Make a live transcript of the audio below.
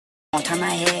Won't turn my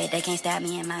head, they can't stab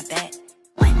me in my back.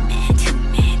 1 man, 2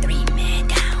 man, 3 man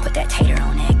down. Put that tater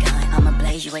on that gun, I'ma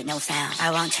blaze you with no sound. I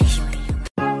won't chase you in you.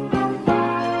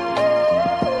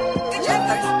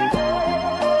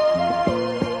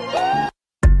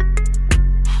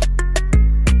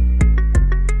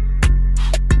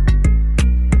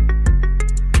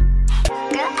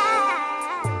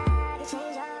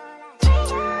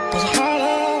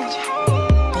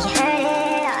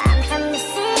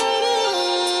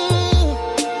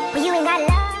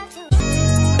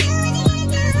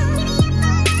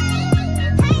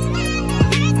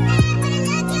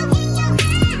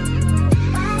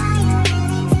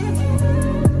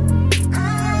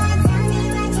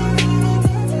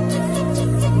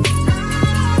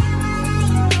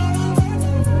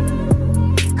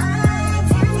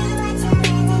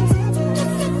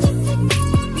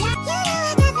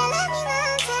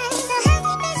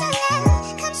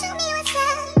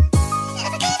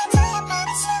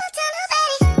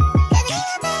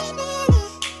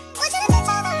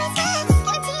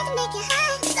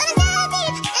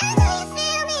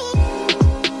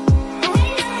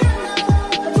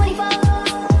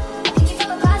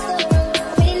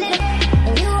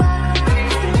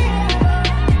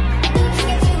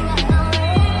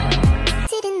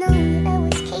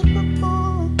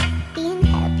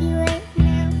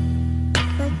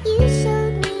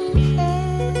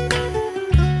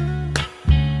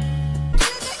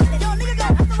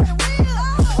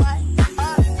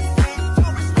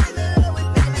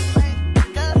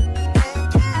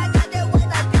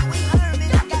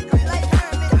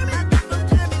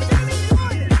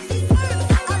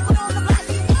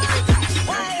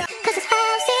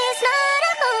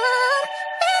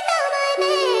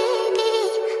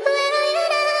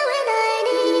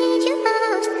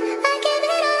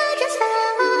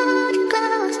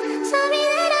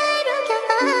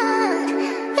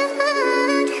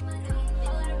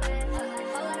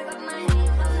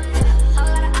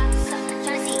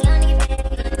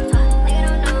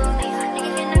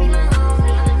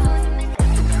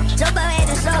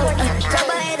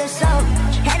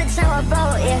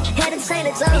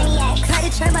 Try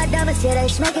to turn my diamonds, yeah, they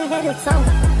smoking head to toe.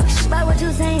 Spot what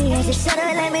you saying, yeah, just shut up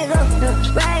and let me go.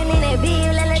 Riding in that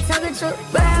beat, let it talk the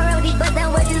truth. Ride around these bust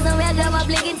down wedges on me, I got my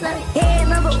blinking tongue. Head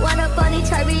 #1 up on these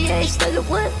turby, yeah, stuck up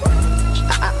what?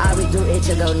 I we do it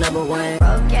to go #1.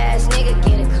 Broke ass nigga,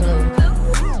 get a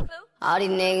clue. All these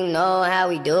niggas know how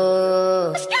we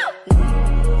do.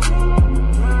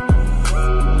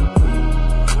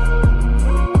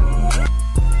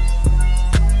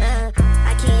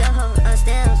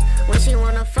 She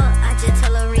wanna fuck, I just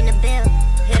tell her ring the bell.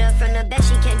 Hit her from the back,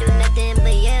 she can't do nothing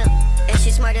but yell. And she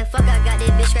smart as fuck, I got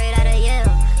this bitch straight out of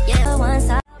Yale. Yeah.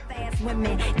 Once I fast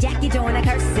women, Jackie doing a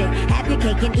curse it. Have your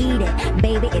cake and eat it,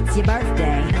 baby, it's your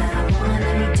birthday. I wanna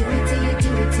let me do it to you, do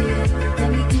it to you.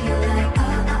 Let me do you like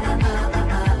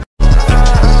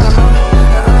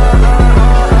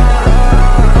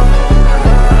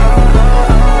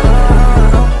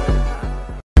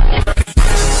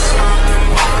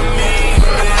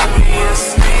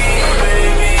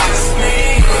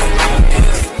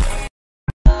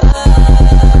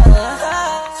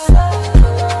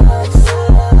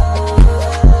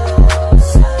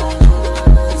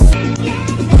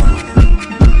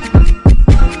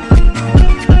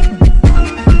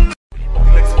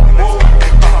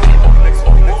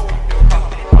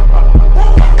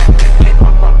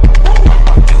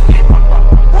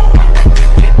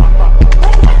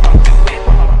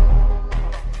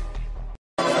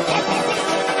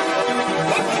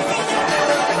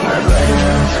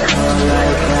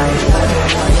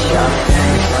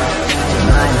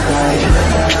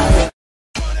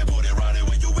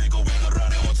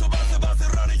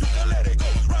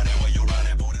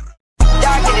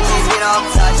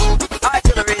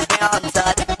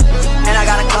and I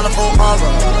got a colorful aura,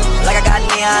 like I got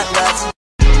neon guts.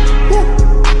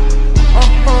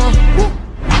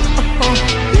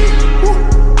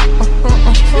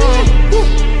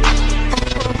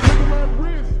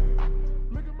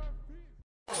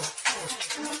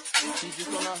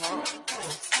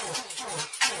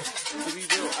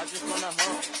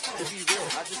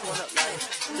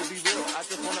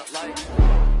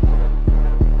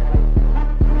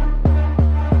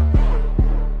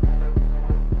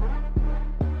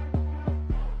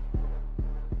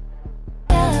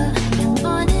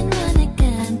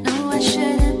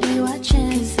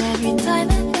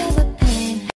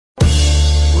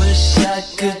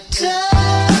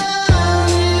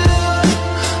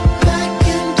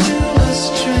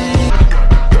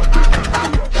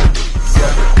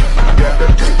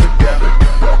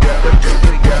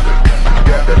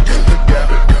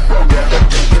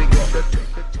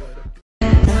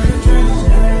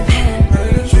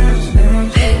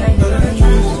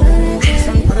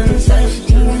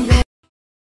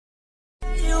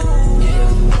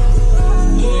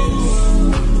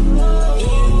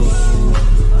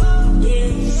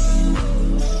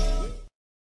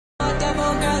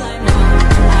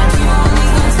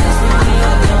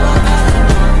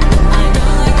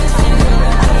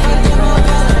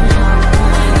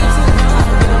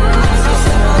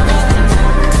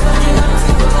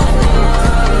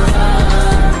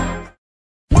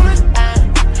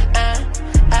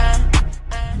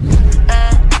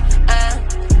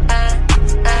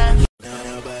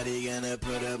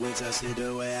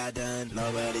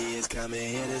 Somebody is coming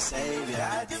here to save you.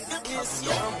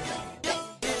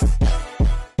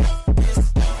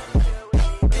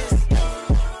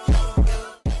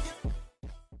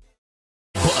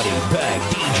 Body bag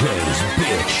DJs,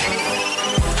 bitch.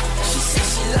 She said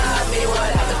she love me,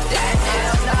 whatever that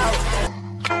hell no.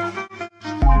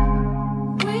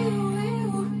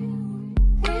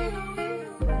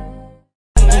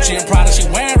 Gucci and Prada, she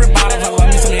wearing bottoms. I love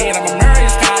me some head, I'm a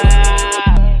Marius collar.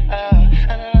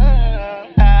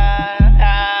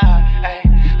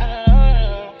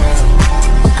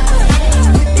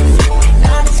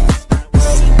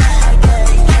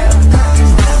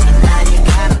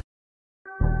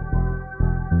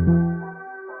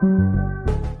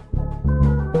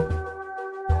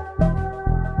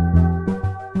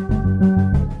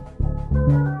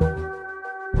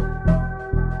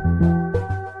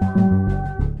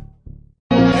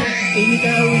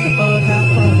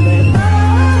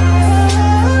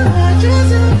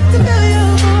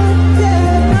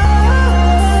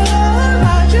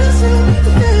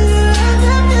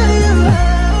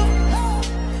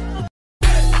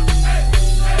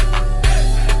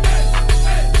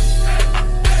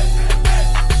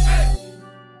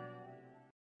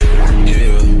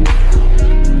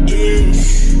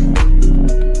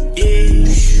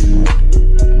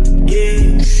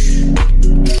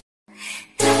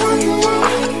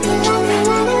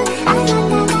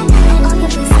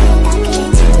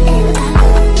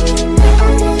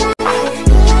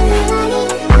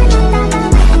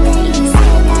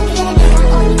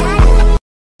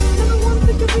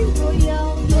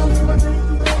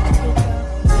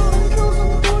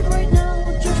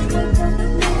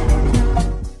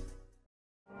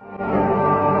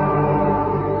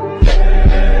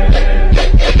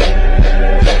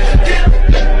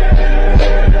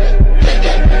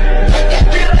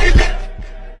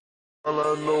 All I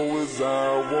know is I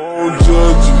won't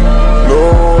judge you, no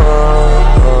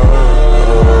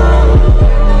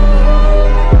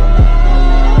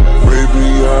baby,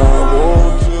 I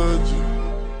won't judge you.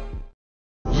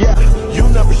 Yeah, you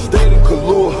never stayed in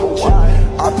Kahlua.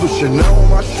 I put Chanel on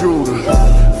my shooter,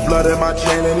 flooded my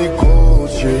chain and it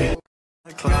Gucci.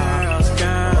 Girls,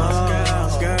 girls,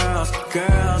 girls, girls,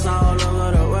 girls all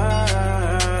over the world.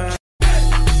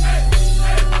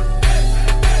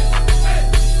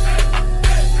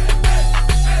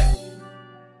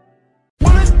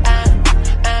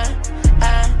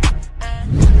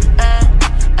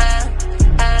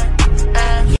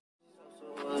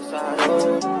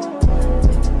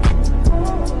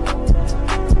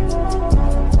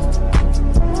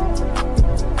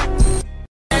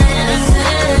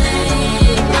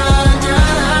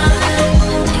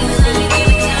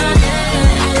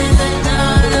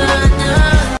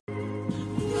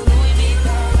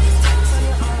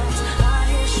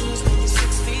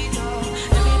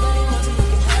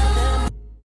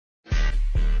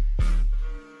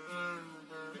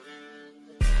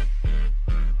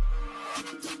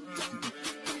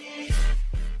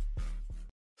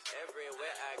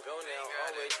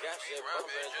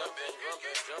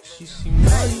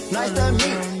 Nice to meet.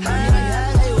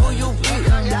 Hey, who you be?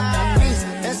 Down east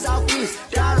and southeast.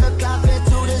 Down the clock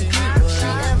into this beat. She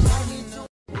and money too.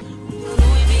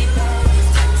 Louis V bags,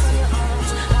 tags on your arms.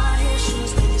 High heel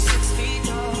shoes, maybe 6 feet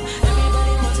tall.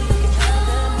 Everybody wants to look at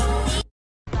them all.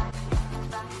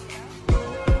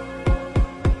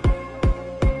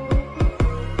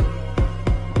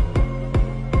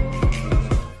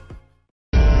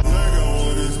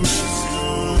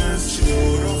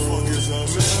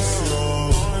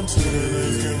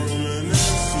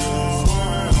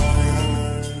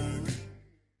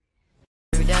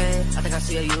 I think I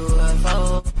see a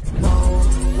UFO. Whoa,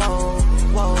 whoa,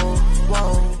 whoa,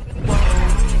 whoa,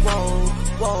 whoa,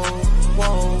 whoa,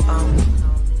 whoa, whoa.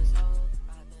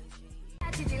 I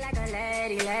treat you like a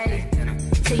lady, lady.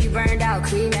 Till you burned out,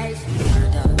 cremation.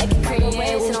 Make it cream,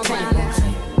 waves on time.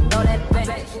 Know that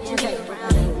bitch.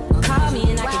 Call me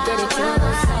and I can get it too.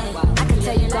 I can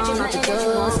tell you gone off the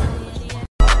doors.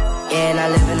 Yeah, and I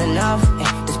living enough.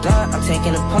 This blunt, I'm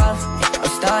taking a puff. I'm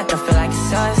stuck, don't feel like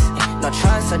it's us. No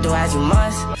trust, so do as you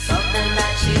must. Something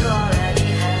that you already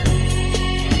have.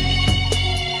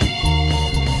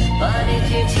 But if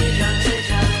you're too drunk to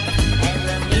drive, and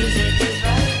the music is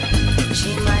right,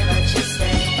 she might let you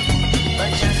stay, but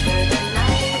just for the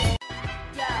night.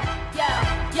 Yo, yo,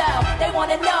 yo, they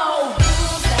wanna know.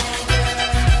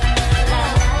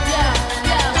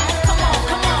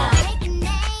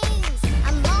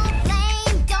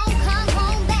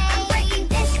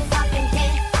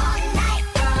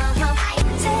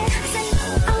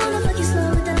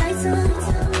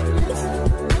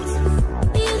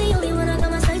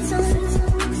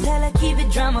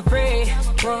 drama free.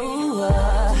 Whoa,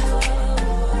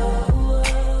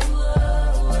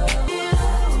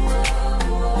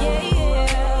 yeah.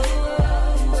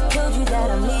 Told you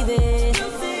that I'm leaving.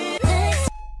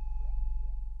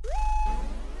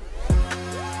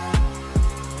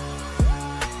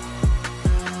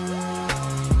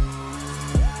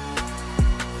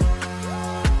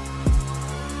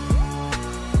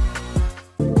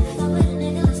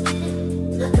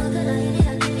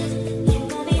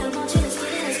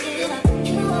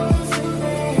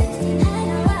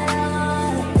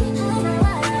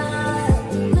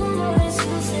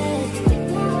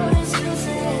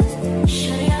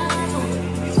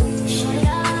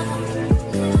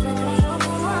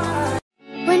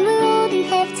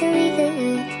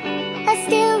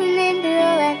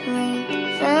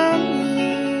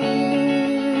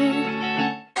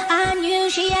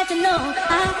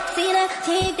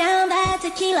 Take down that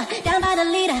tequila, down by the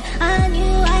leader. I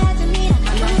knew I had to meet her.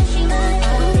 She might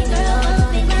only girl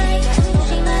on the night.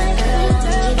 She might girl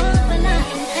on the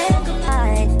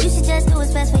night. You should just do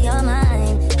what's best for your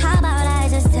mind. How about I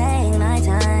just take my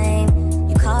time?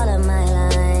 You call up my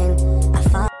line. I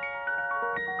fall.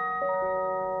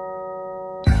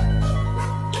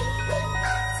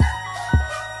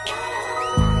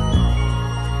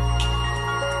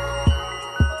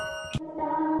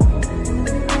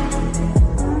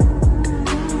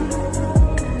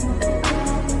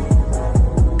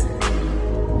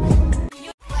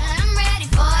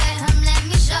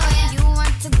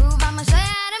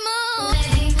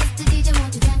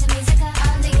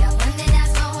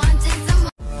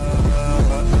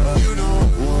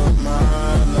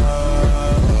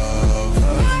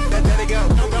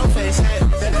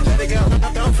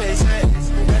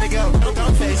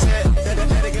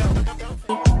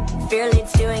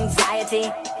 Fearleads to anxiety.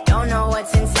 Don't know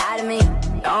what's inside of me.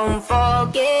 Don't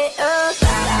forget about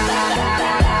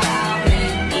me.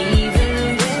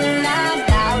 Even when I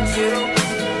doubt you,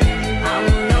 I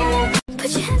know.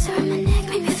 Put your hands around my neck,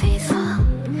 make me faithful.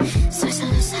 Soy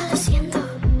solo lo siento.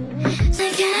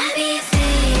 Like, can I be your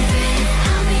favorite?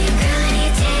 I'll be your girl and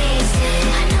you taste it.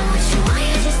 I know what you want,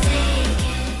 you just take it.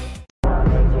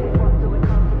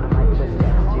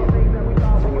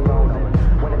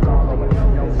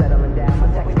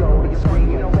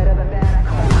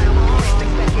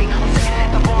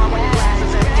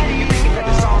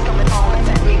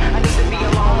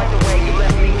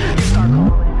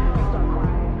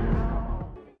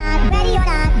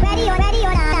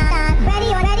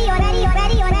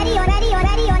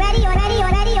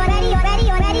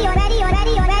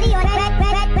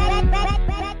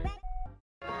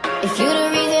 if you the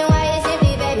reason why you see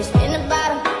me, baby, spin the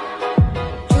bottle.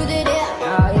 Truth it is,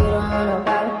 no, you don't want no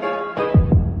bottle.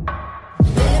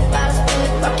 Spin the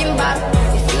fucking bottle.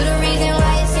 If you the reason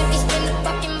why you see me, spin the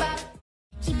fucking bottle.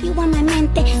 Keep you on my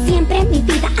mente, siempre en mi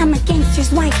vida. I'm a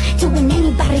gangster's wife, to an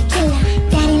anybody killer.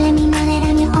 Daddy, let me know that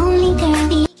I'm your only girl.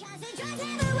 Because the drugs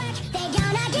never work, they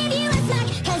gonna give you a smirk.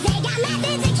 Cause they got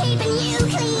methods of keeping you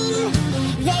clean.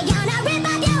 They gonna rip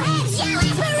up your heads, your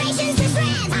aspirations to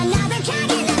shreds. Another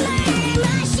cog in the murder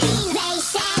machine. They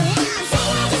said, say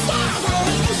I just got the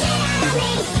living shit out of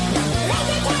me. They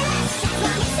could care less, as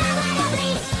long as someone will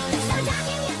bleed. So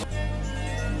talking you.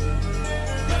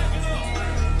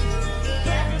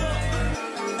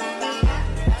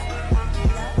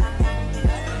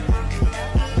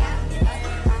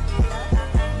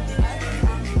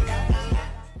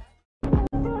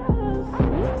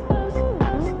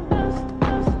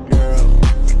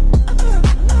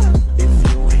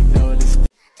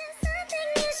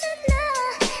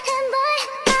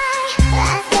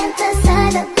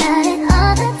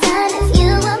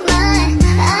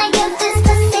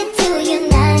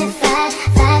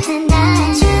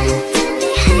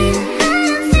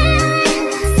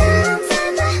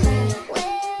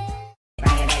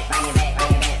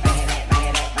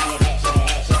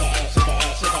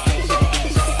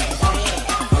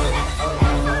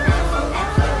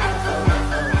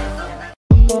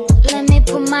 Let me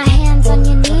put my hands on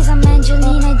your knees, I'm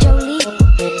Angelina Jolie.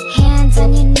 Hands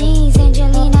on your knees,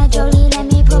 Angelina Jolie, let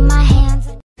me put my hands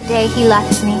on. The day he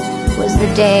left me was the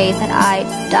day that I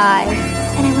died,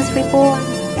 and I was reborn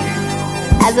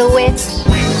as a witch.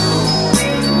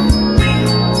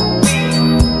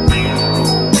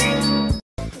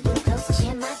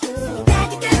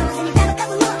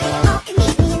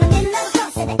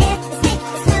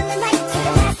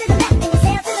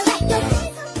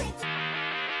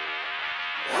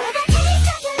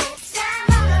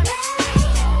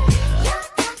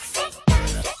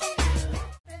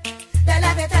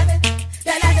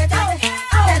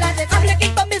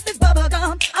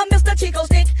 Chico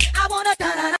stick, I wanna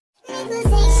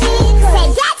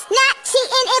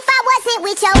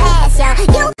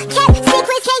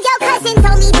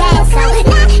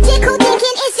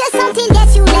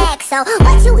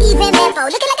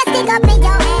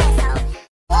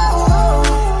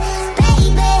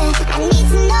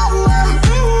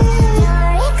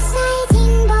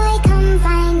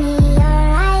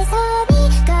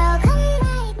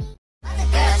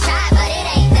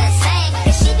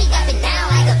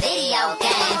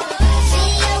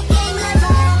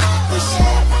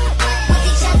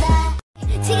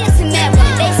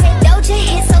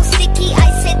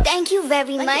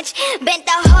French. Bent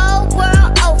the whole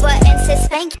world over and said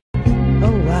spank.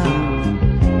 Oh wow.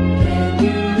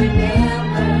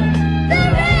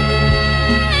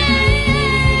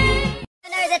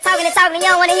 They're talking, you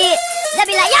don't wanna hear. They'll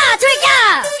be like, y'all, trick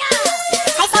y'all.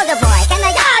 Hey, Soldier Boy, can I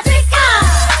y'all trick y'all?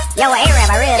 Yo, A-Rap,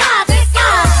 I really. Y'all trick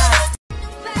y'all.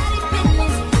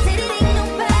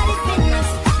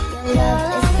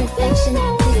 Love is perfection.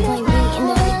 Please point me in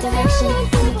the right direction.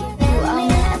 You are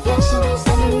my affection.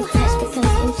 Every touch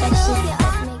becomes infectious.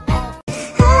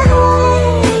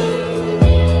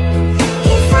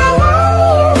 If I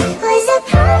love you, where's the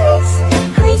promise?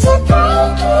 Would you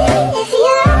break it if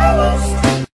you're honest?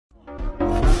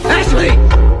 Ashley,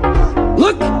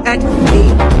 look at me.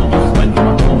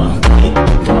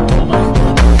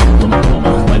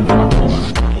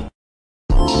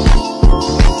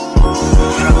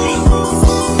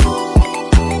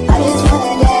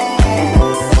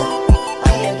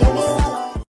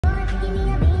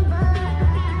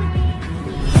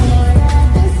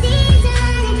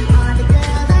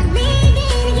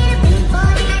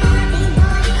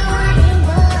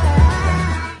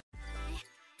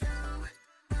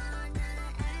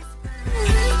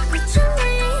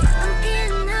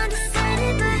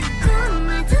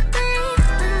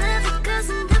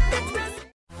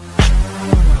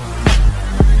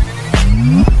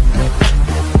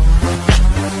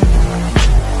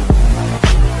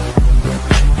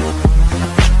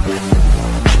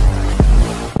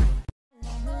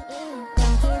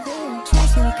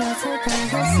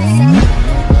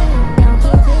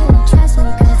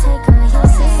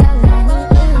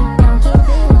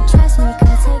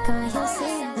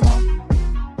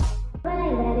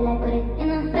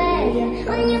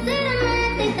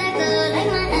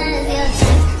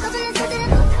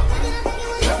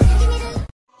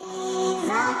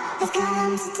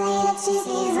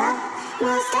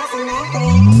 Most definitely.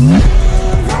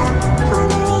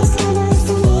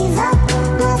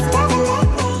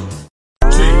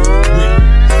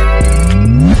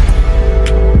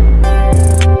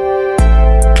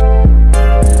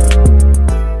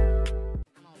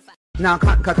 Now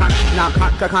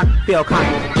can't feel can't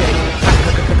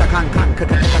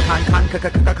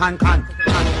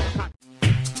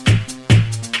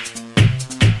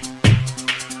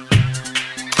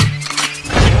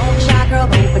Shy girl,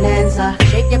 go bonanza.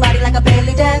 Shake your body like a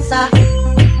belly dancer.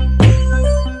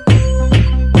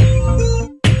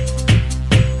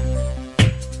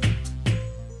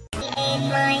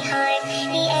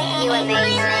 You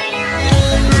amazing.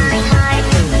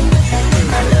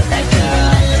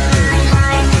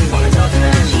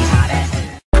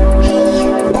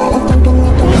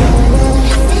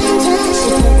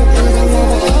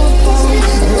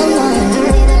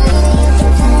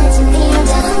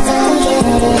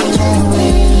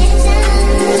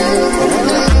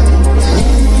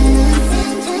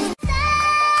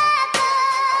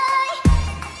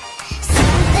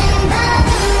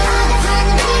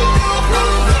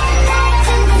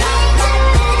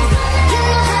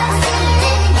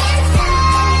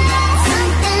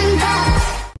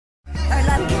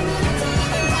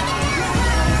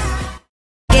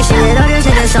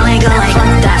 So I go like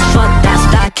fuck that,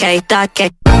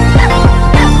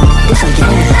 this some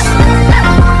gas.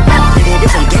 Nigga,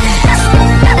 this some gas.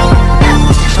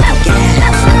 Fucking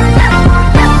gas.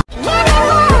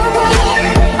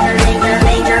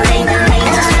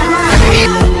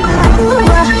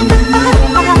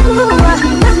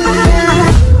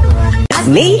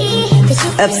 Me?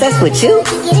 Obsessed with you?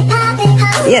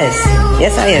 Yes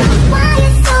I am.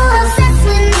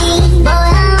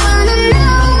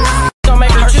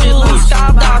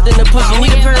 In the pussy,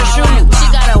 need a pair of shoes. She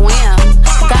got a wham,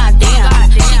 goddamn.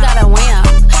 She got a wham,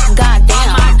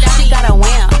 goddamn. She got a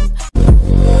wham.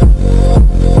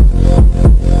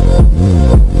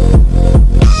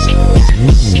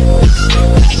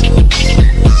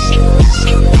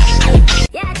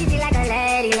 Yeah, I treat you like a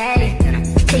lady.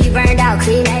 Till you burned out,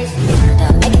 clean make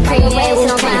it cream, yeah, we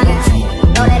don't find it.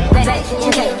 Know that baby,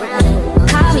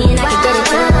 call me and I can get it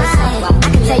done. I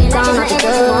can tell you gone off the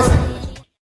doors.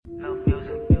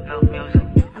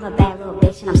 I'm a bad little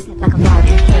bitch and I'm sick like a ball.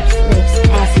 Hips, lips,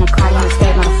 ass in a car, on the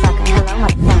stage, motherfucker.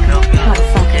 Hello,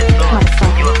 motherfucker,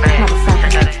 motherfucker.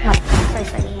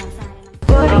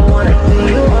 I wanna see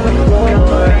you on the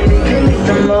floor, give me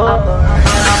some more.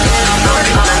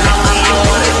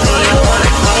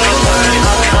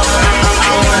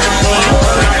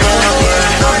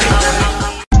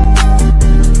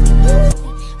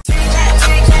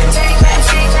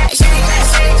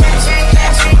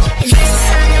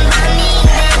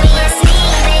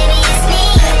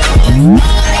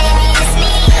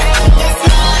 It's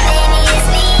me.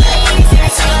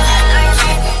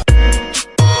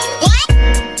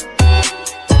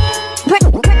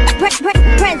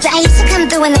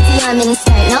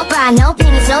 no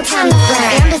pennies, no time to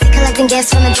flirt. I'm busy collecting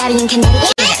gifts from the daddy in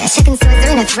Connecticut. Checking stores,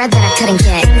 there ain't a thread that I couldn't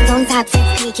get. Phone tap,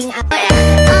 peeking up. Ai,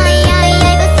 ai,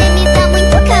 ai, você me dá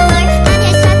muito calor. A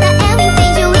minha chata é um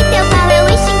incêndio e teu pau é o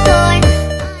extintor.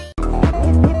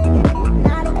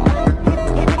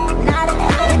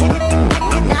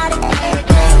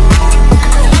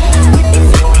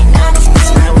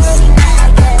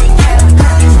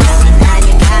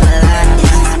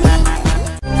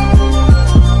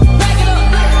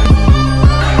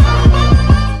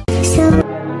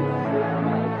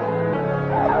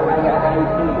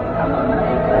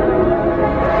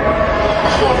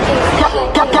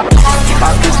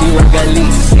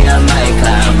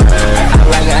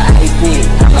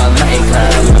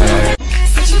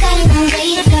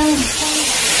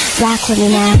 Rock with me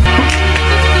now.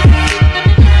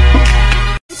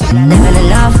 Living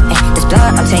enough, this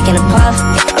blunt, I'm taking a puff.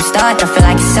 I'm stuck, don't feel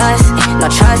like it's us. No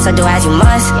trust, so do as you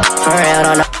must. For real,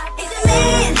 don't know.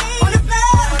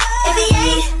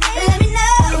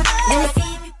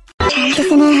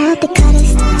 Kissing I hope the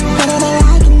cutters, whether they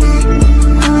like it or not.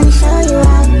 I wanna show you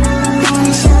out, I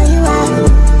wanna show you out.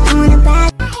 I wanna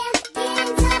brag.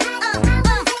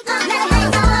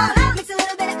 Mix a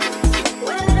little bit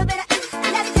with a little bit of,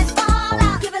 let it just fall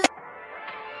out. Give a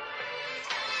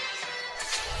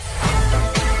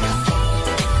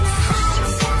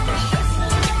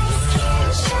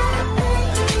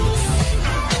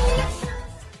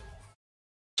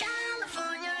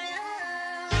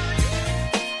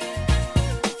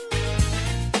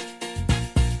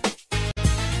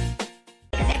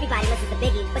everybody listens to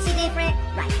Biggie, but she different,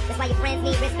 right? That's why your friends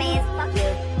need wristbands. Fuck you.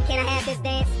 Can I have this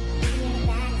dance?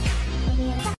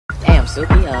 Damn,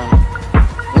 Suki,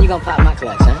 when you gonna pop my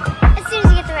clutch, huh? As soon as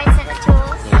you get the right set of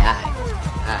tools. Yeah,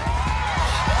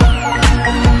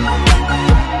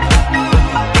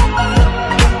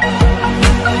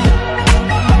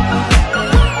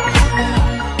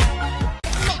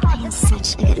 I'm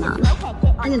such a good mom.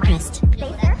 I'm impressed.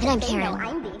 And I'm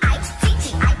Karen.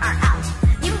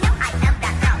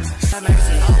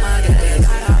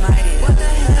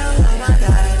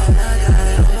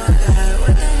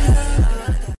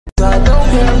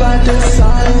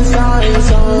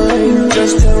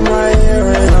 Just tell my ear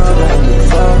and I won't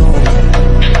follow me.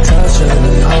 Touch on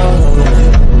me, hold on me.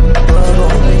 Rub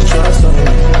on me, trust on me.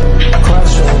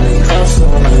 Crush on me, trust on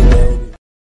me, baby.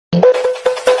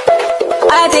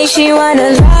 I think she wanna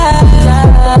love,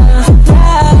 love,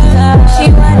 love. She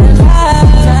wanna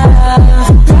love, love,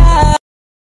 love.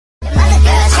 Your mother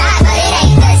girl's hot, but it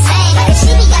ain't the same. But she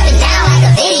be up and down like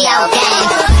a video game.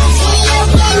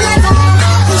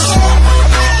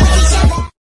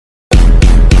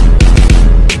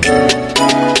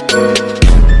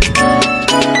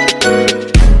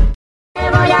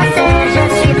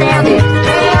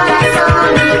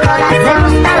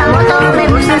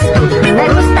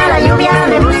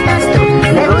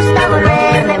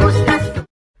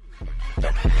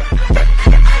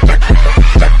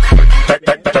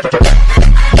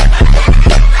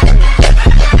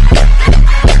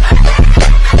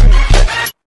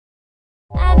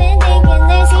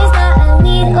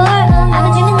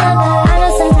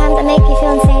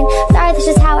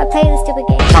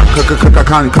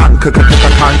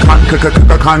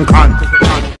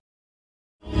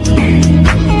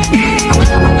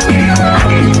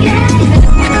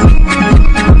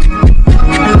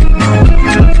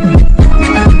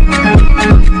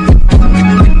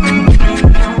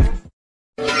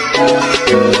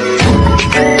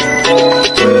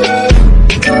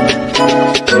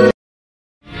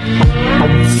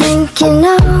 Thinking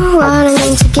of what I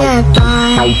need to get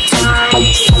by.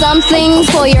 Something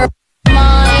for your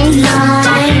mind,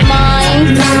 mind,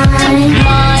 mind, mind,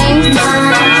 mind.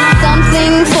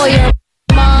 Something for your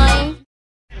mind.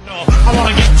 I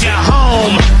wanna get you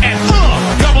home and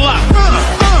double up.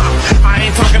 I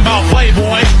ain't talking about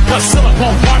Playboy, but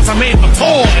silicone parts are made for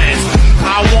toys.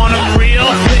 I want them real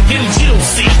thick and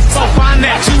juicy, so find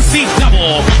that juicy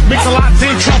double. Mix a lot's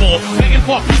in trouble, begging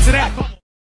for a piece of that.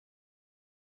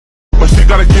 But she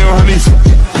gotta get on her knees.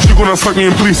 She gonna suck me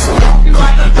in police.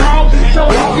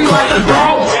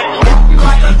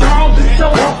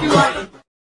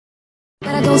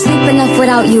 But I don't sleep enough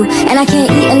without you, and I can't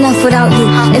eat enough without you.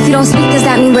 If you don't speak, does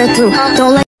that mean we're through?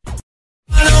 Don't let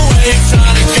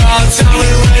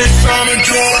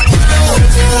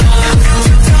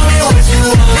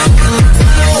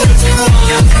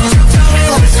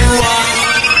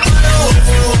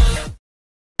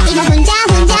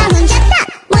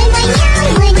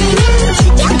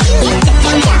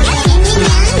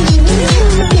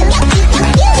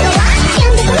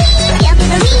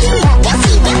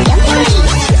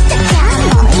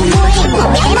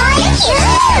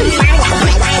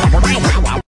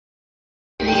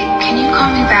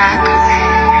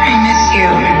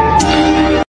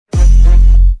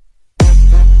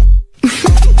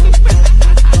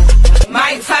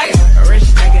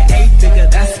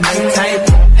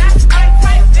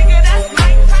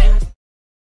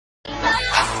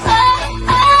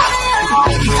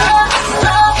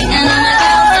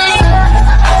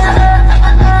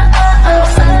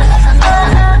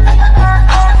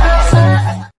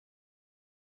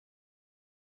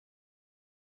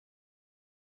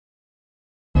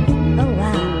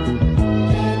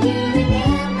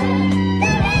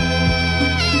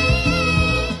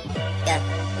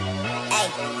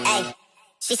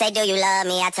She say, do you love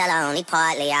me? I tell her only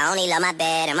partly. I only love my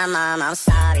bed and my mom, I'm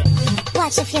sorry.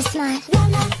 Watch if you're smart. You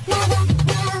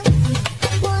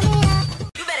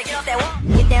better get off that wall.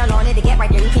 Get down on it to get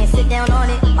right there. You can't sit down on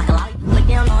it. Like a lot, look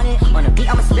down on it. On the beat,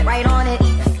 I'ma spit right on it.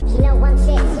 You know one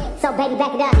shit, so baby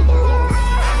back it up.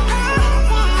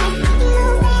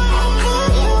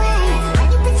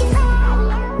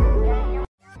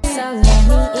 So let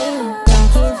me in, don't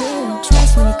give in.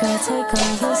 Trust me, girl, take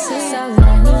all your sins. So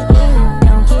let me in,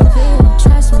 don't give in.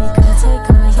 Trust me, girl, take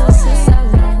all your sins. So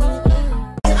let me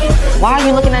in. Why are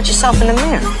you looking at yourself in the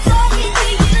mirror?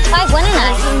 Why wouldn't I?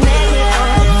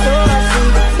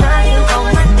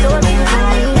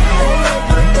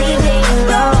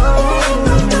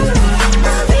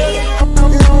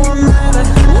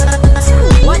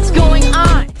 What's going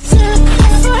on?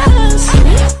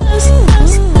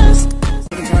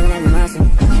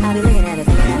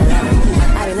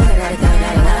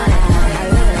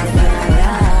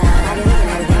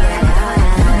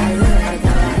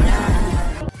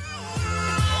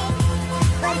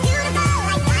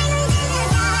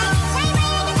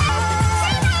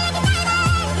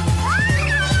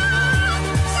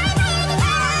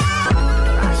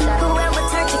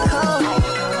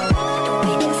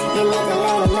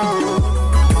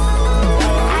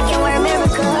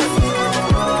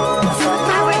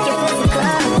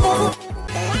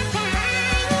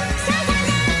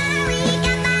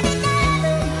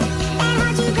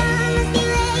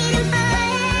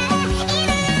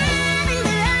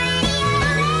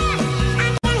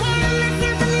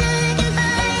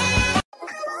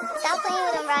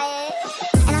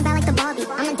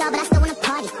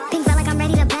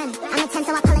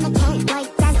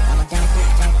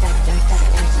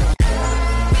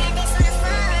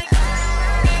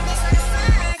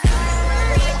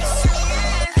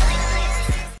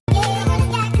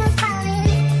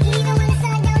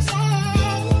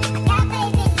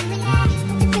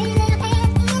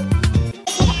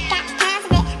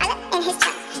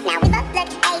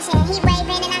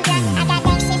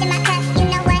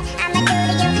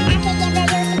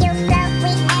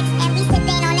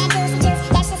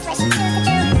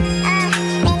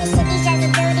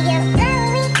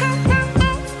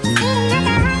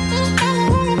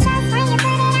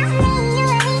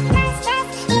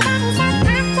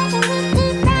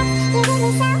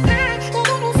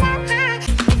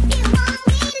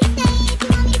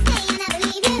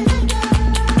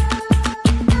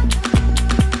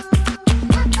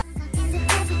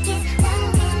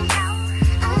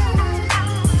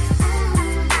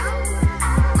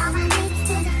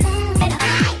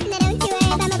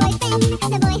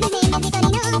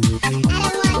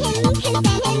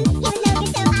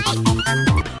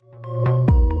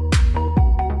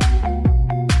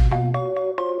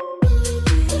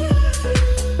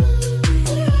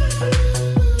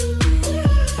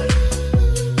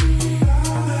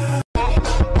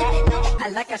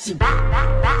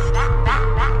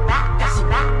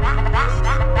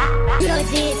 You know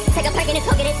it's this. Take a perk and it's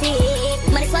talking this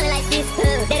shit. Money swallowed like this.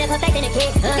 They done perfecting the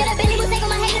kiss. Get a Bentley Mustang on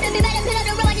my head. Don't be better. Put up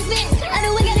the road I just spent. I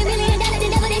know we got $1 million. The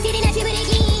devil they see. They not cheaper than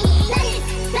king. Like this.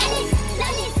 Like this.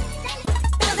 Like this.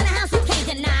 Girls in the house you can't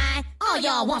deny. All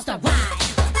y'all wants to ride.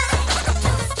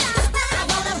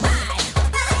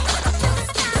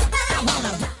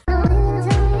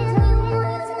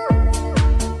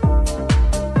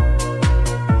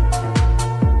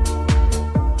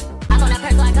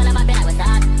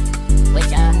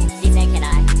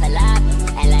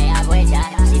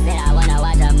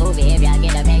 If y'all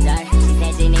get a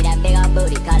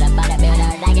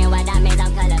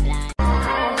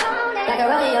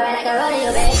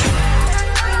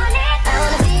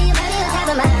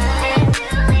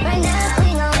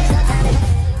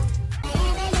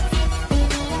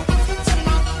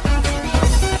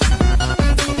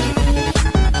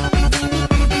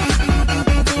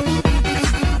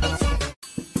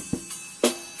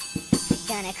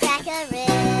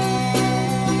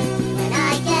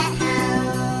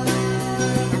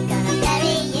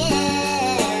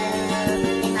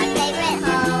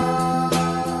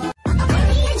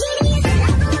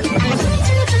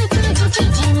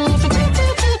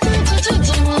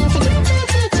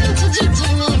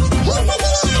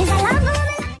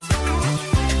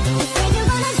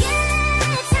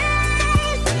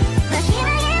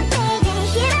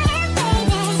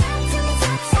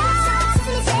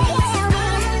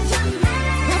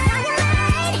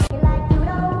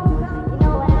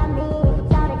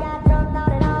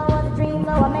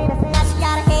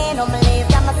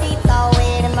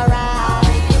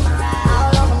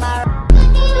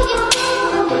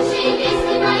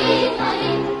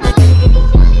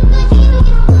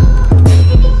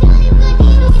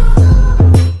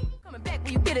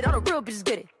real bitches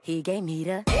get it. He gave me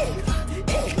the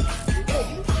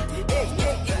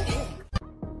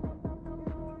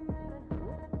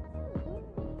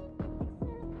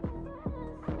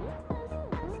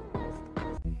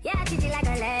Yeah, I treat you like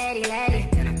a lady.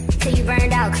 Till you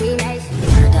burned out, cremation.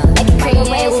 Make it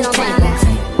cremation on brown.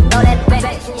 Throw that back.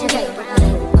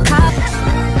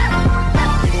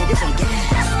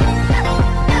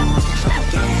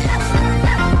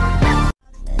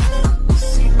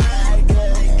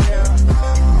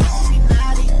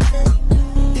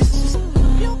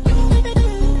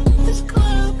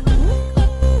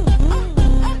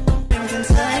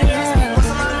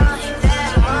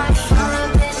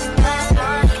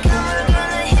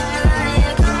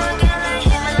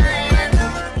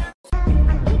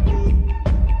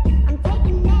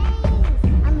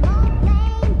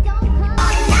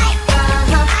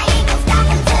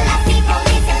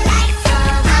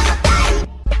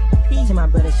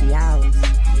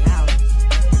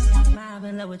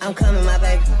 I'm coming, my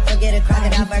baby. Forget a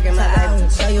crocodile burger, my baby.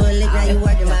 Show you a lick, now you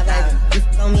working, my baby. You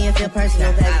f on me and feel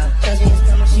personal, baby. Trust me, it's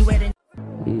coming, she waiting.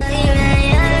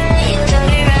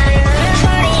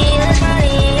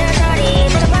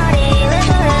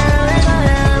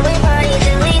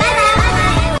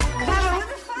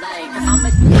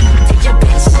 Take your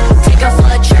bitch, take her for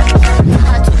a trip.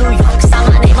 To New York, 'cause I'm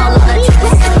a neighbor, love her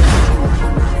trips.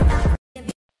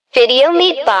 Video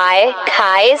meet by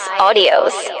Kai's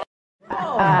Audios.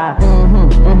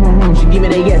 She give me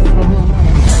that yes.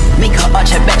 Make her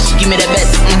arch her back, she give me that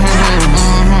best.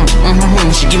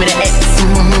 She give me that X.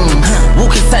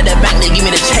 Walk inside that bank, they give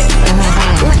me the check.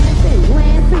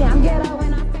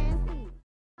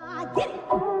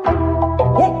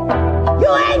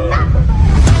 You ain't nothing.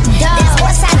 That's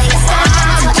what's happening.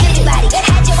 Anybody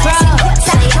had your ass in court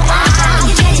side.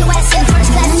 You had your ass in first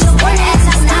class. Your poor ass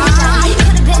out now. You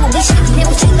could have been with me. Should have been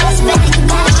with you. Lost back.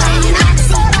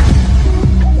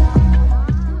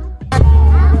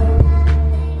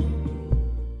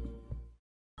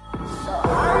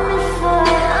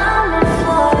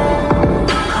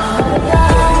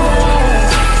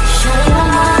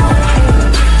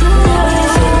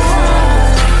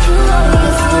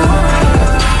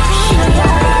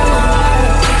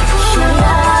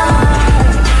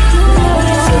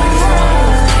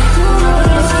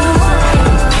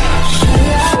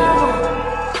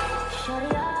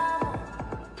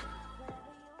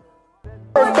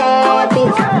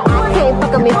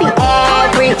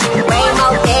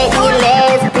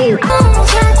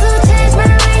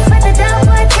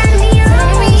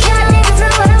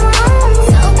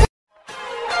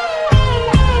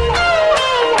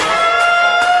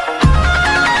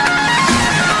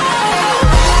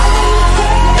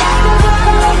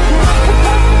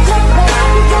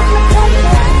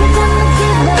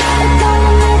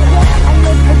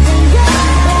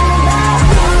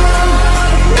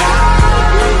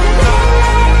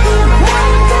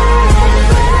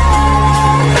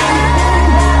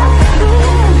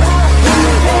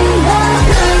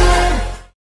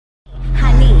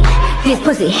 His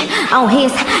pussy on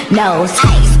his nose.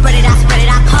 Hey, spread it out,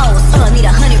 pose. Need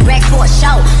 100 racks for a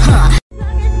show, huh?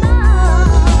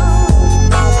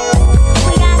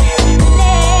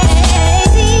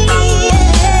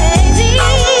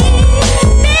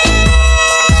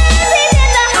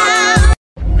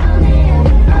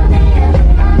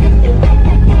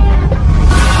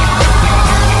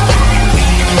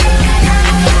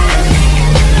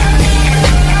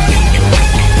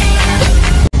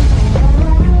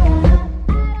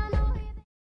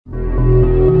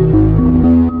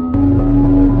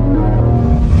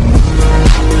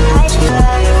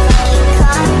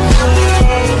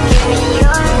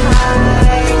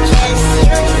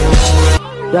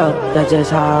 Yo, that's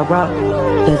just how I rock.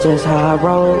 That's just how I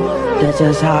roll. That's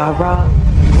just how I rock.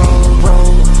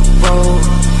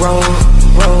 Roll.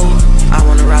 I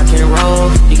wanna rock and roll.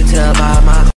 You can tell by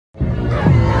my.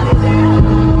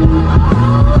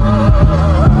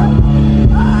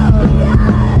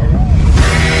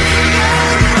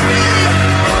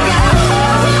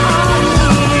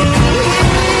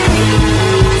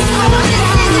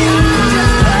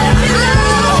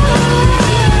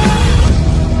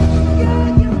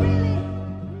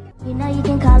 You know you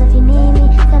can call if you need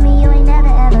me. Tell me you ain't never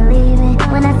ever leaving.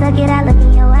 When I suck it, I look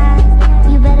in your eyes.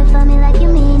 You better fuck me like you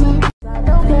mean it. I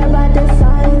don't care about the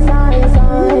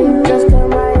signs.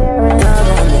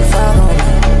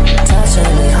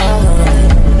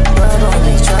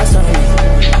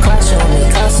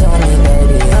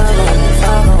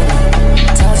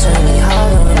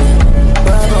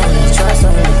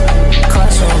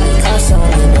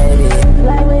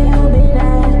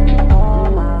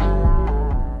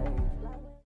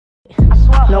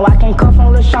 No, I can't cuff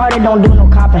on Lil' Shorty, don't do no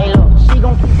copping. Hey, look, she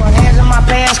gon' keep her hands in my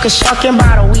pants, cause shucking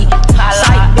by the week.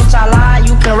 Psych, bitch, I lie,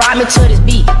 you can ride me to this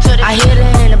beat. I hit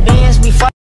her in the Benz, we fuck.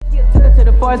 Took her to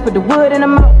the forest, put the wood in her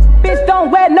mouth. Bitch,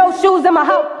 don't wear no shoes in my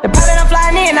house. The pilot I'm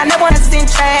flying in, I never wanna sit in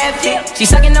traffic. She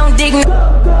sucking on dick. Go,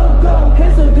 go, go,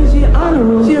 hands up, cause she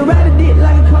honorable. She ride a dick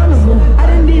like a carnival. I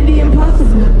done did the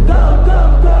impossible. Go, go,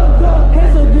 go, go,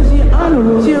 hands up, cause she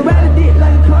honorable. She ride a dick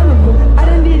like a carnival. I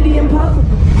done did the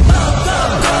impossible.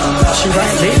 She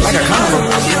ride dick like a carnival.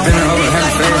 Been over her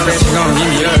fast, bet she gon' give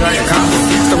me up like a combo.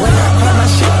 The way I pop my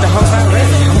shit, the hoes not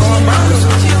ready. I'm going bonkers.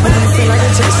 When I feel like a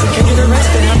taste, can you get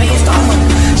arrested? I make a stomach.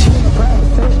 She in a private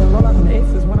station, roll out some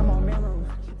X's when I'm on Melrose.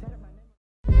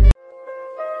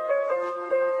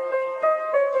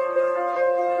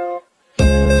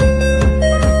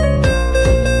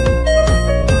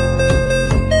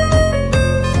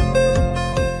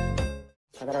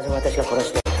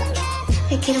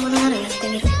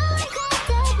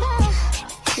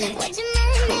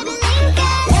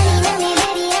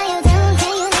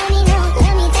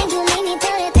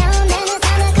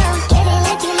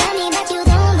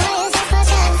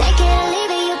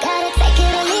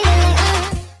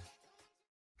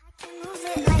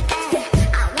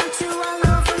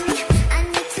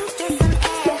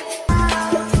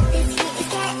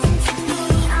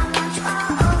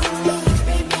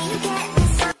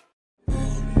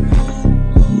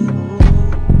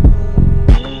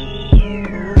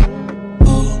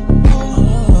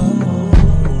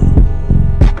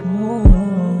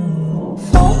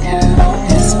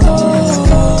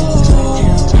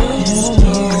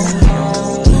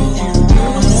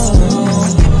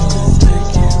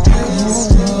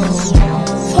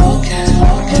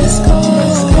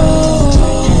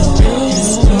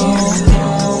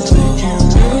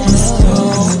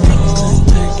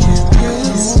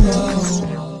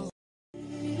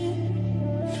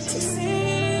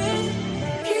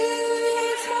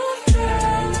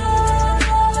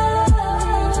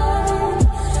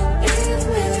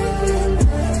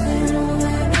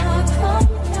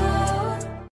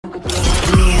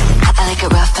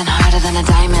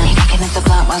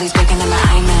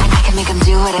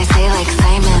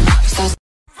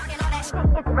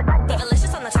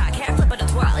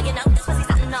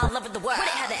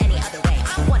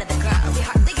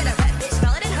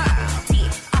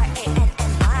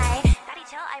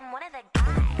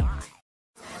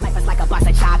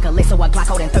 So a Glock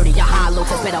holding 30, your hollow.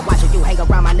 Just better watch who you hang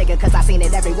around, my nigga, cause I seen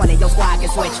it. Every one of your squad can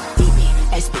switch. DB,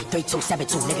 SB,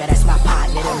 3272, nigga, that's my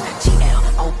partner.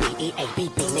 GL, OB, EA,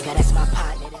 BP, nigga, that's my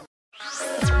partner.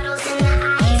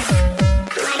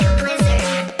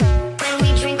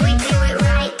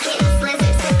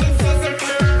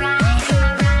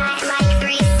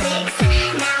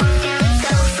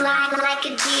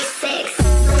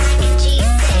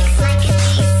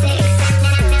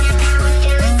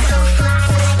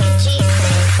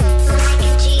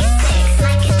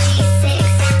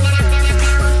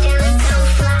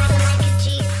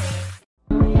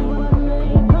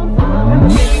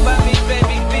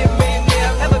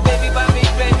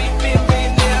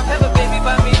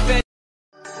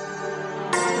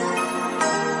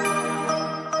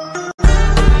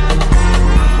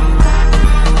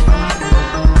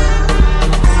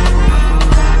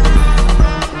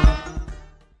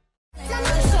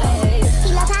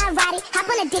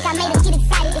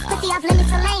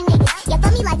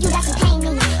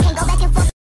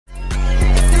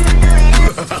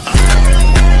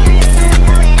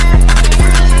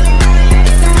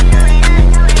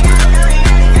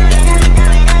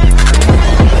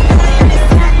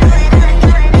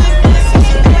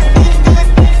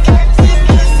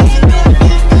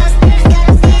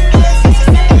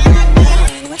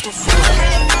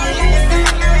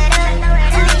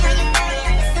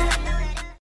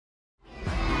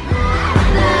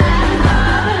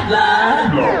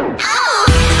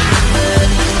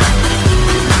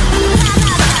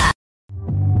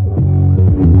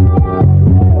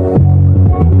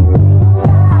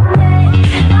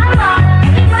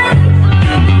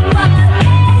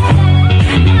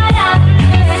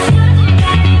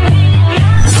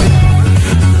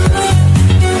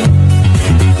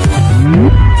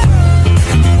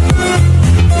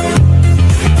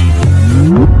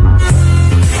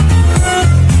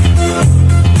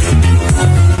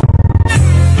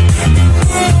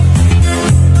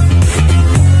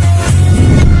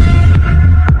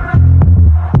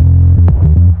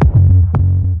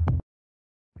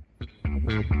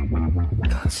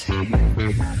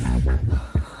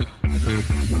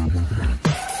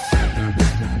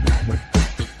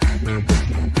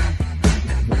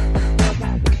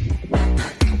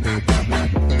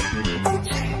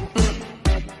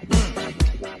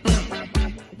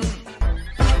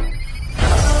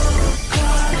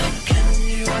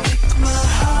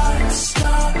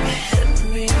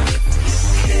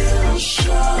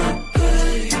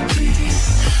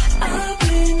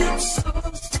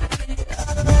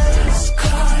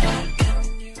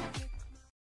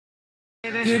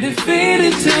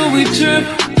 defeated till we trip.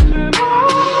 Man,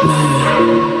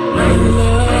 I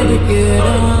love to get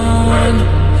on.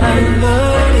 I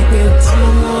love to get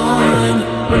too on.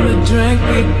 When the drink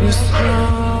keep me strong.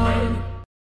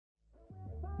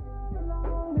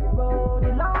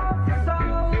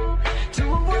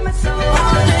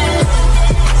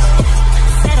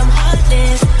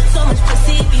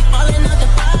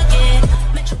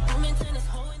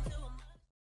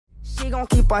 She gon'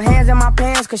 keep her hands in my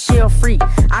pants cause she a freak.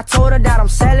 I told her that I'm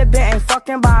celibate, ain't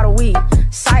fucking by the week.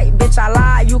 Sight, bitch, I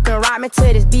lied, you can ride me to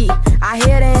this beat. I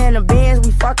hit her in the Benz,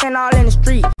 we fucking all in the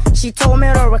street. She told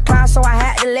me to recline, so I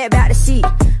had to let back the seat.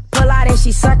 Pull out and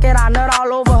she suck it, I nut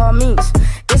all over her meats.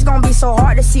 It's gonna be so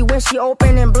hard to see when she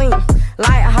open and blink.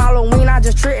 Like Halloween, I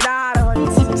just tricked her out of her.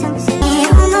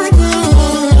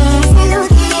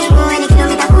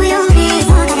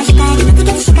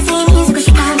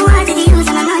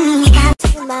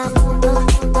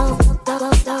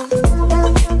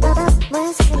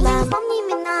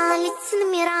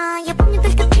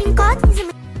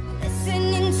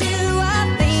 Listening to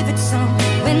our favorite song.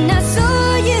 When I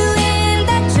saw you in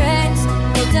that dress,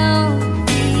 I don't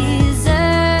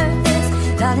deserve this.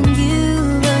 Darling, you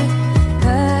were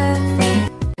perfect.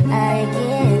 I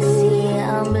can't see,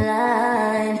 I'm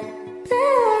blind.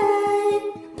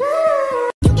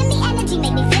 You give me energy,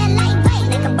 make me feel like rain.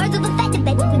 Like a bird of a feather,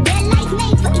 baby, we real life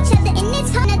made for each other. And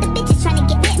it's hard. Other bitches trying to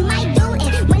get in my do.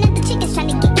 And one of the chickens trying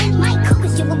to get in my cool.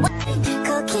 Cause you were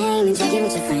cocaine and drinking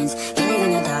with your friends. You live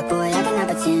in the dark, boy, I cannot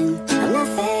pretend. I'm not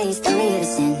faced, only here to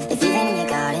sin. If you've been in your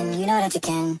garden, you know that you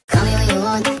can. Call me when you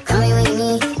want, call me when you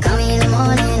need. Call me in the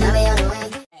morning, I'll be on the way.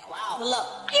 Pull up,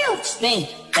 spin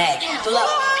back, pull up,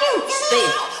 spin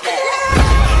back.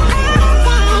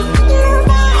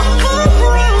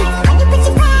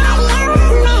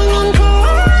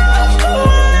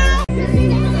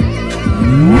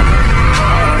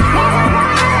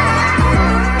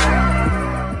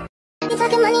 You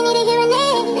talking money, need a hearing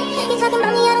aid. You talking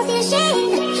about me, I don't see a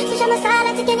shade. Switch on my side, I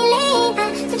take any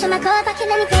lane. Switch on my car, if I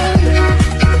can anything.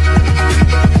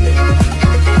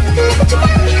 Look what you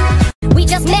got. We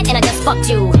just met and I just fucked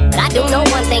you. But I do know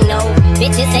one thing, no.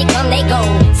 Bitches, they come, they go.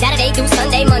 Saturday through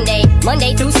Sunday,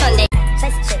 Monday through Sunday.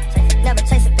 Chase a chick, never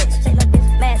chase a bitch. Chase a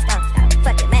bitch, mask off,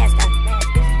 fuck it, mask off.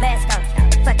 Mask off,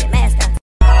 fuck it, mask off.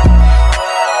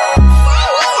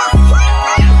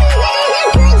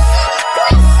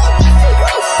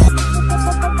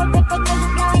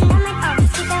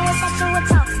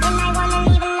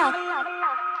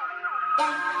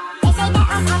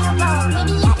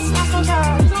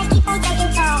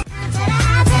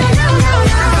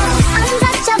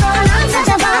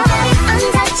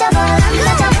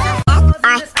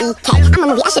 R-E-K, I'm a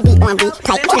movie, I should be on replay.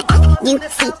 I'm tryna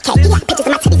F-U-C-K, you got pictures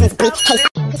of my titties in this briefcase.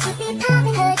 Cause you be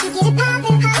poppin', heard you get it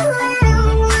poppin'.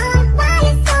 Why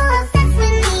you so obsessed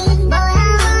with me? Boy, I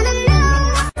wanna know.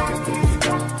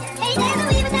 Hey, there's no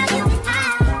way without you.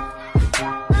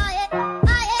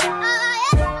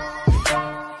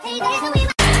 Hey, there's no way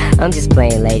without I'm just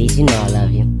playing, ladies, you know I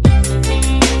love you.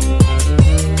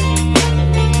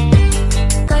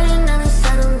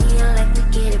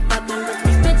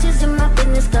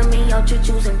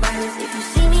 Choosing violence. If you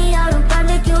see me out in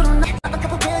public, you don't know. Pop a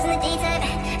couple pills in the daytime.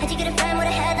 How'd you get a friend with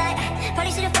a headlight?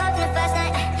 Probably should've fucked in the first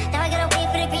night. Now I gotta wait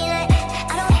for the green light.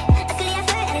 Luckily I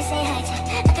flirt and I say hi.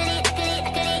 Luckily,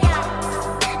 yeah.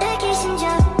 Vacation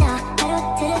job, now pedal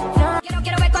to the floor.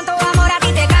 Quiero ver cuánto amor a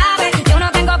ti te cabe. Yo no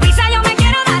tengo prisa, yo me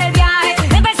quiero dar el viaje.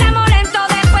 Empezamos lento,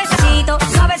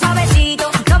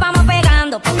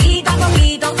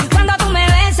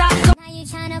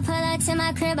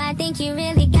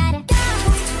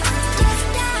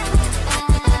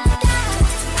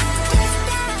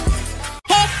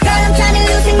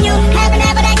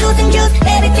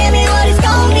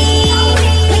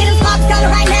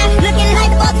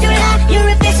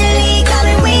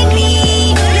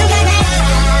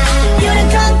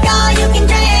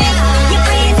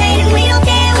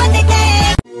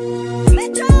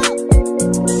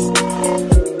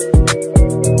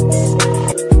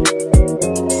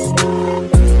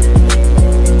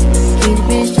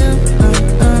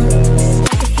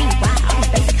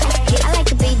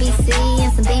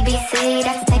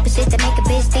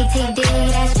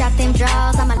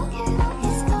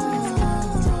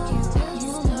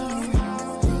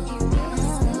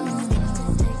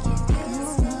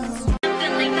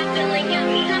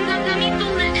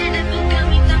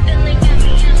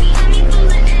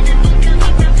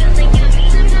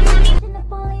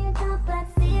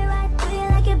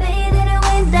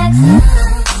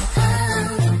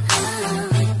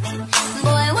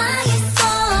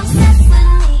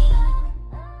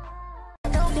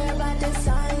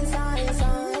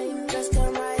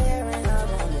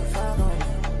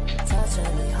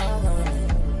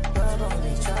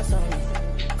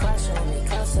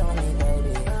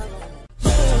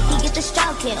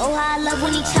 talking. Oh, how I love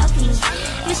when he choking me.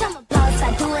 Bitch, I'm a boss,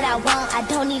 I do what I want. I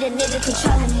don't need a nigga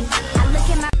controlling me. I look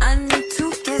at my. I need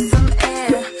to get some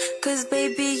air, cause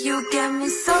baby you get me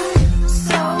so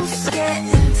scared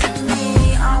into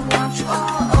me. I want you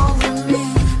all over me,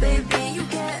 baby you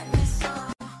get me so.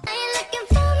 I ain't looking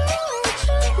for real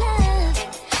true love.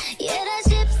 Yeah, that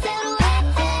ship settle up.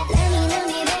 Let me know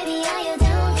me, baby, are you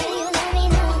down? Can you let me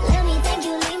know? Let me think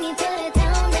you leave me, put it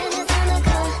down, then it's time to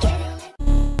go.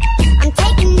 I'm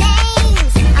taking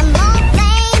names, I'm on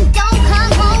flame, don't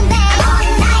come home back all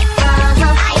night.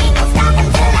 I ain't gon' stop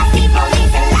until I see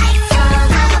police and lights.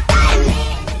 I'm a fireman.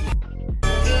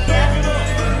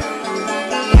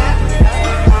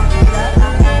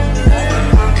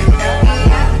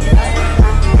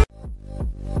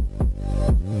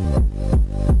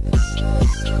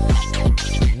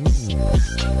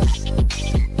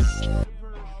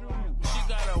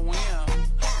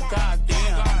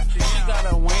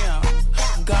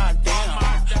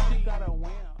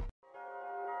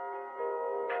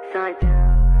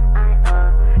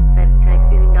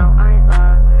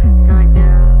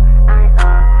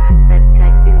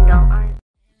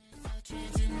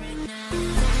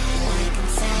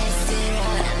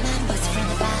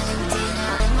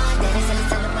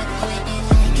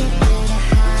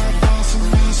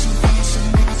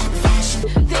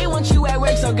 They want you at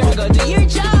work, so girl, go do your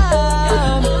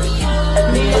job.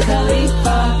 Mia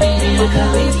Khalifa, Mia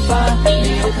Khalifa, Mia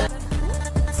Khalifa.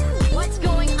 What's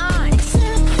going on?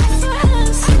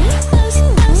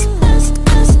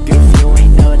 If you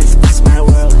ain't noticed, it's my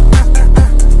world.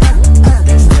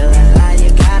 There's still a lot you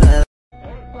gotta.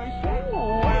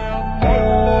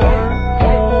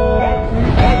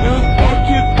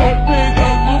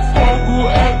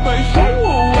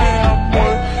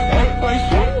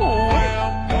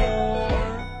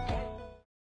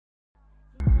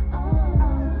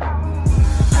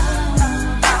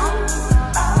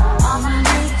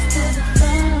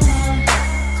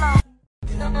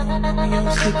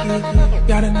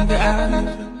 Got a nigga out of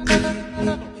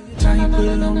it. Time you put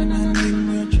it on and I need him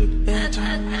real trippy. Every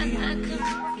time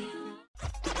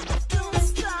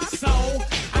So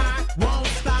I won't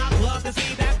stop. Love to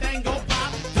see that thing go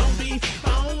pop. Don't be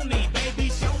phony, baby.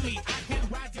 Show me I can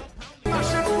ride your pony.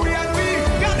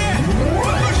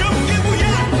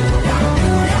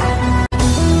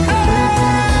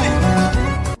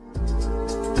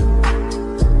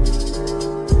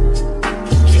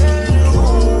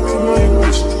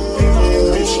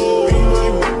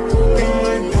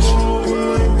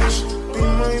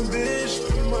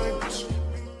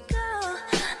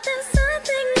 There's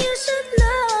something you should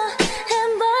know,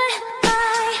 and boy,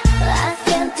 I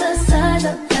fantasize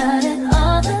about it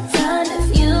all the time. If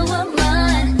you were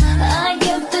mine, I'd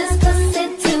give this pussy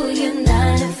to you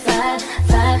 9 to 5,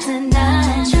 5 to 9.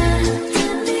 Try to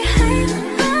behave,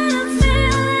 but I'm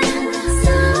feeling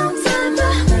some type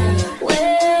of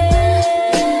way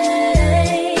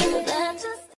that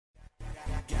just.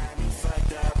 Got me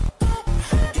fucked up.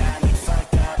 Got me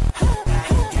fucked up.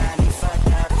 Got me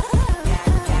fucked up.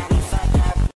 Got me fucked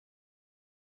up.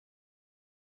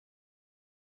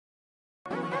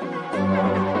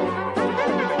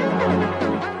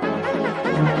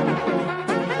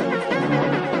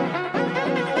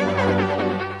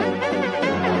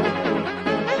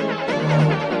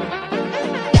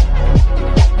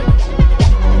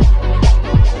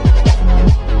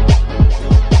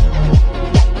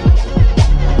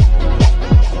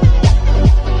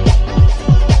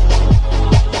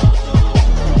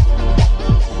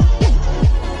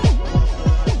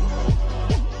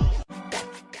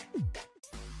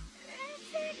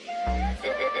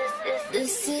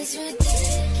 This is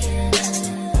ridiculous.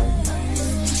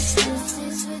 This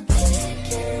is ridiculous.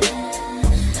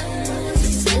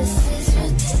 This is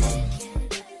ridiculous.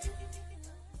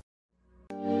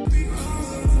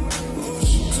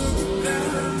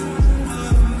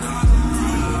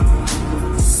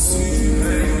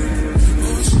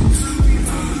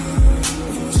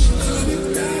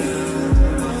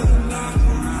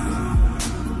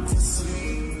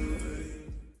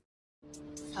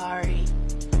 Sorry,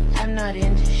 I'm not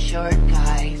into short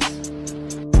guys.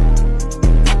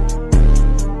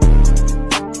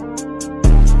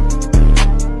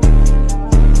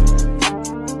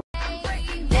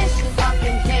 This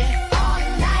fucking dick all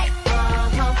night.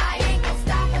 I ain't gon'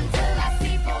 stop until I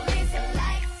see police and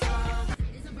lights.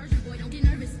 It's a virgin boy, don't get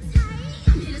nervous.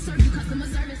 I'm here to serve you customer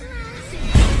service.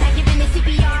 Back it in the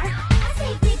CPR. I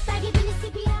say dick, back it in the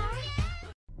CPR.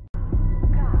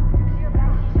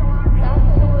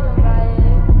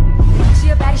 She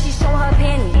a baddie, she showing her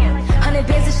panties. 100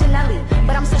 bands of Chanel,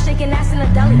 but I'm still shaking ass in a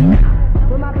deli.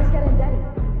 With my bitch getting daddy.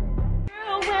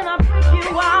 Girl, when I pick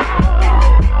you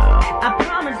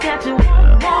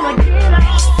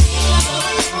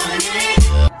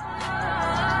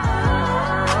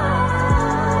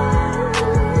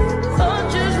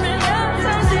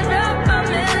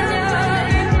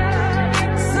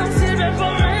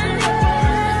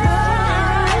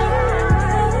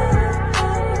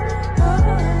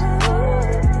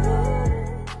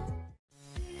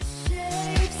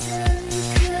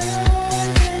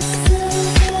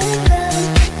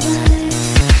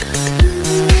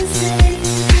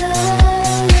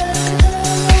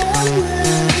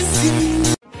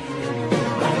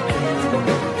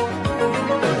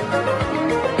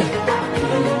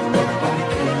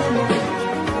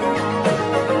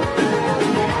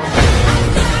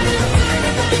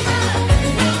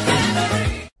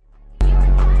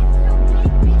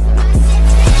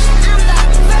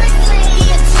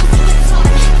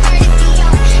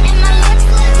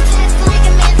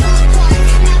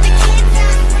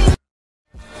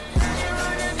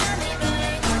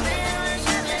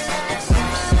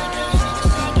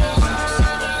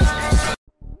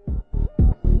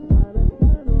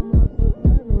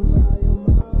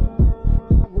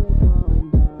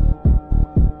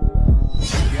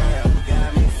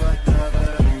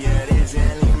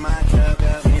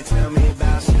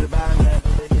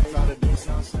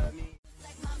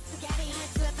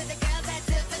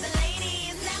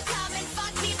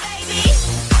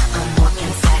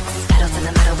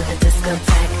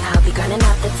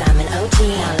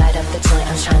the joint,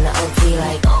 I'm tryna OP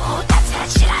like, oh, that's that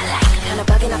shit I like. Kinda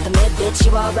bugging off the mid, bitch,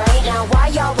 you alright? Now why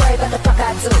y'all worry about the fuck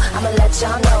I do? I'ma let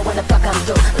y'all know when the fuck I'm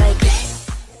through. Like,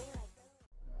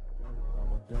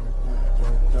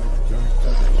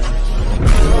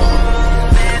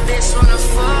 bad bitch wanna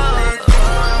fuck.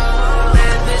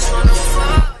 Bad bitch wanna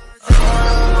fuck.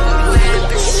 Bad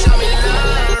bitch show me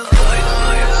love.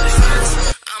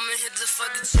 I'ma hit the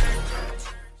fucking track.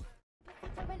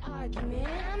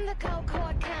 I'm the cold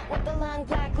cord count with the long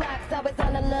black locks. Always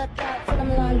on the lookout for them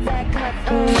long black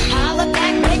cuts. All of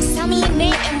that bitch, tell me your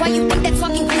name and why you think that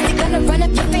talking crazy gonna run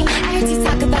up your vein. I heard you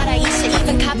talk about Aisha,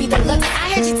 even copy the look. I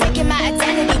heard you taking my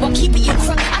identity while keeping you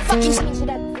crook. I fucking changed it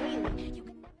up.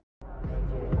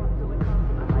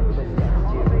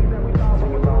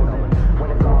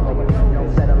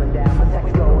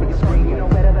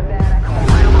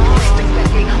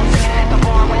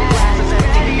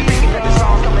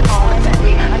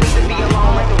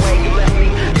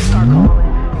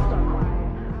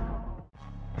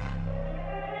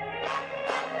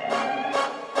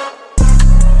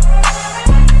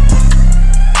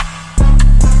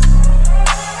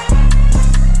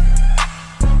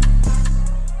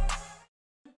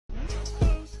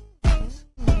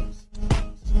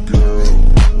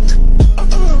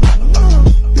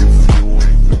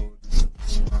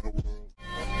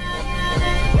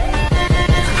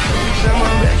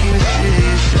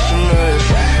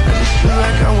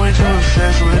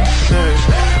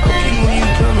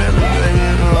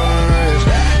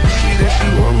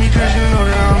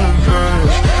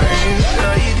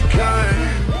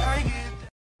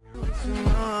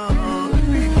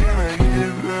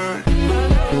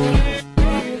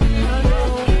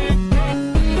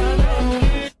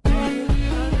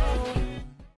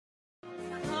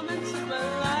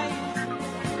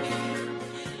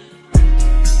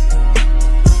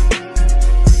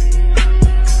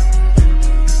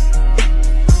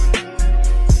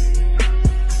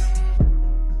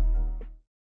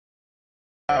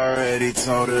 Already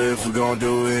told her if we gon'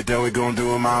 do it, then we gon'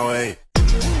 do it my way.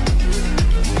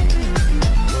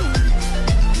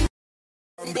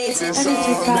 Sped Up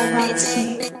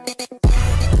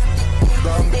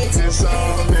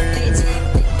Audios.